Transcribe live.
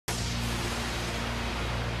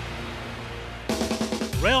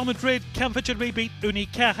Real Madrid comfortably beat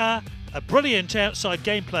Unicaja. A brilliant outside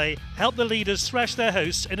gameplay helped the leaders thrash their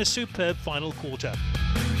hosts in a superb final quarter.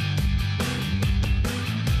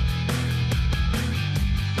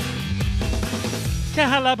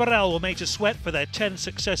 Caja Laboral were made to sweat for their 10th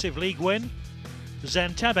successive league win.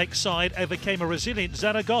 Zan Tabak's side overcame a resilient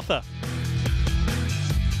Zaragoza.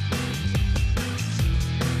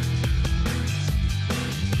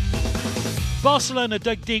 Barcelona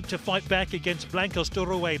dug deep to fight back against Basques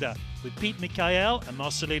with Mickeal and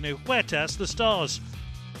Marcelinho Huertas the stars.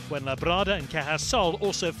 Fuenlabrada and Cajasol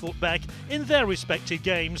also fought back in their respective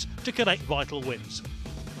games to collect vital wins.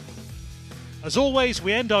 As always,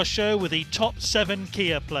 we end our show with the top 7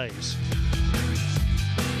 Kia plays.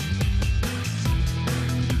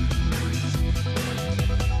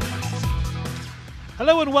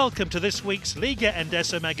 Hello and welcome to this week's Liga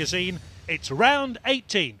Endesa magazine. It's round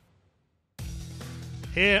 18.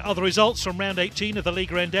 Here are the results from round 18 of the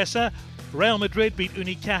Liga Endesa. Real Madrid beat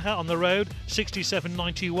Unicaja on the road,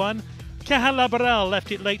 67-91. Caja Laboral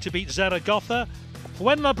left it late to beat Zaragoza.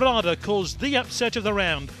 Fuenlabrada caused the upset of the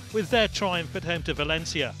round with their triumph at home to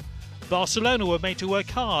Valencia. Barcelona were made to work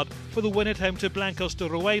hard for the win at home to Blancos de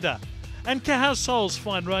Rueda. And Cajasol's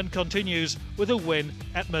fine run continues with a win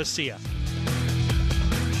at Murcia.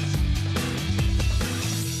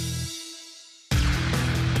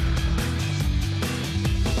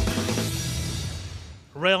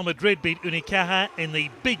 Real Madrid beat Unicaja in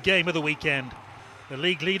the big game of the weekend. The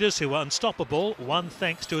league leaders, who were unstoppable, won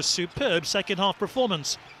thanks to a superb second-half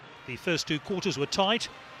performance. The first 2 quarters were tight.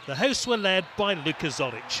 The hosts were led by Luka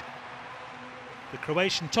Zoric. The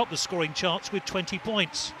Croatian topped the scoring charts with 20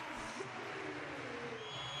 points.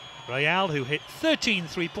 Regal, who hit 13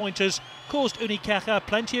 three-pointers, caused Unicaja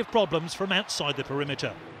plenty of problems from outside the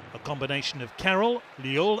perimeter. A combination of Carroll,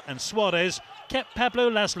 Liol and Suarez kept Pablo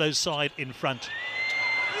Laszlo's side in front.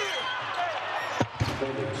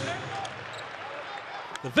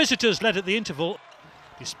 The visitors led at the interval.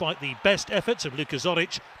 Despite the best efforts of Luka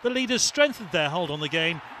Zoric, the leaders strengthened their hold on the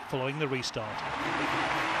game following the restart.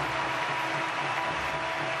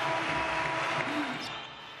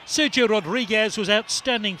 Sergio Rodriguez was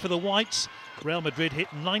outstanding for the Whites. Real Madrid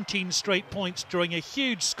hit 19 straight points during a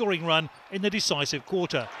huge scoring run in the decisive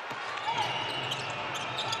quarter.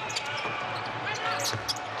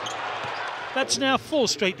 That's now 4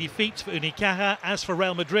 straight defeats for Unicaja. As for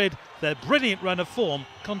Real Madrid, their brilliant run of form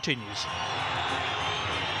continues.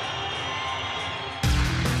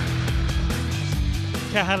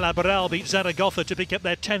 Caja Laboral beat Zaragoza to pick up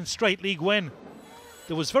their 10th straight league win.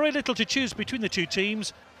 There was very little to choose between the two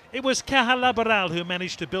teams. It was Caja Laboral who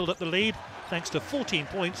managed to build up the lead thanks to 14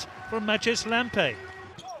 points from Matches Lampe.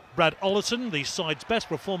 Brad Ollison, the side's best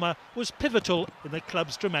performer, was pivotal in the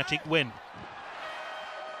club's dramatic win.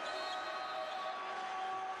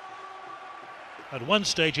 At one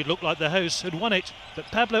stage it looked like the hosts had won it, but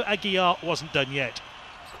Pablo Aguiar wasn't done yet.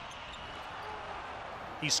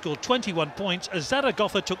 He scored 21 points as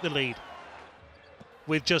Zaragoza took the lead.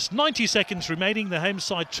 With just 90 seconds remaining, the home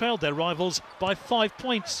side trailed their rivals by 5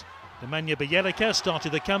 points. Nemanja Bjelica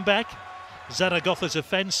started the comeback. Zaragoza's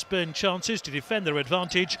offence spurned chances to defend their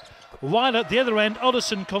advantage, while at the other end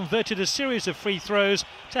Ollison converted a series of free throws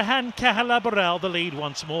to hand Caja Laboral the lead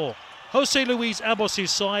once more. Jose Luis Abos'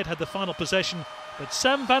 side had the final possession, but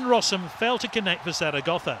Sam van Rossum failed to connect for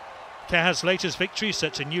Zaragoza. Caja's latest victory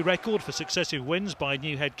sets a new record for successive wins by a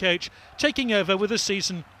new head coach, taking over with the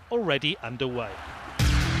season already underway.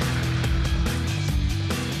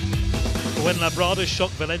 Fuenlabrada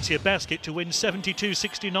shocked Valencia Basket to win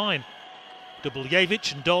 72-69.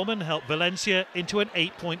 Dubljevic and Dolman helped Valencia into an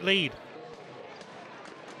 8-point lead.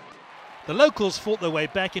 The locals fought their way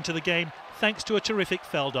back into the game thanks to a terrific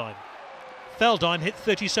Feldine. Feldine hit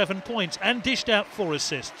 37 points and dished out 4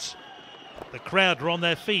 assists. The crowd were on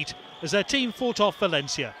their feet as their team fought off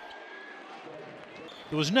Valencia.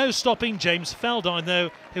 There was no stopping James Feldine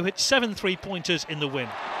though, who hit 7 three-pointers in the win.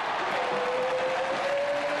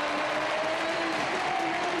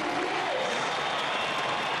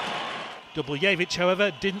 Dubljevic,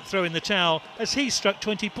 however, didn't throw in the towel as he struck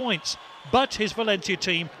 20 points, but his Valencia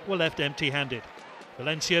team were left empty-handed.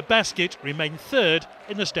 Valencia Basket remained 3rd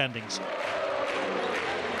in the standings.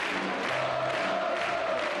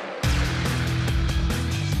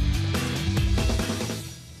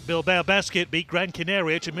 Bilbao Basket beat Gran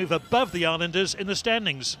Canaria to move above the Islanders in the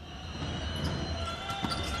standings.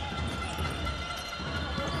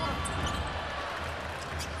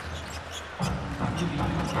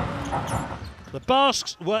 The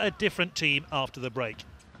Basques were a different team after the break.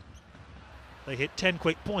 They hit 10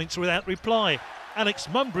 quick points without reply. Alex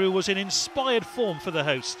Mumbrou was in inspired form for the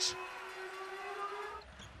hosts.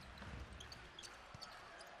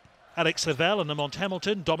 Alex Lavelle and Lamont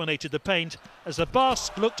Hamilton dominated the paint as the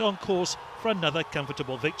Basques looked on course for another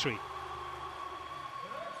comfortable victory.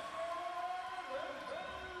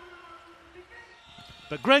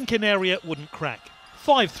 But Gran Canaria wouldn't crack.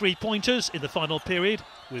 5 3-pointers in the final period,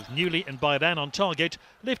 with Newley and Bayran on target,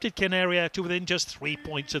 lifted Canaria to within just 3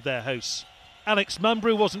 points of their hosts. Alex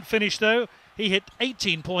Mumbrou wasn't finished though. He hit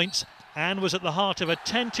 18 points and was at the heart of a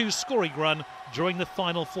 10-2 scoring run during the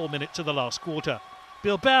final 4 minutes of the last quarter.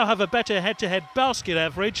 Bilbao have a better head-to-head basket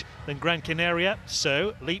average than Gran Canaria,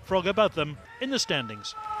 so leapfrog above them in the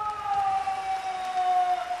standings.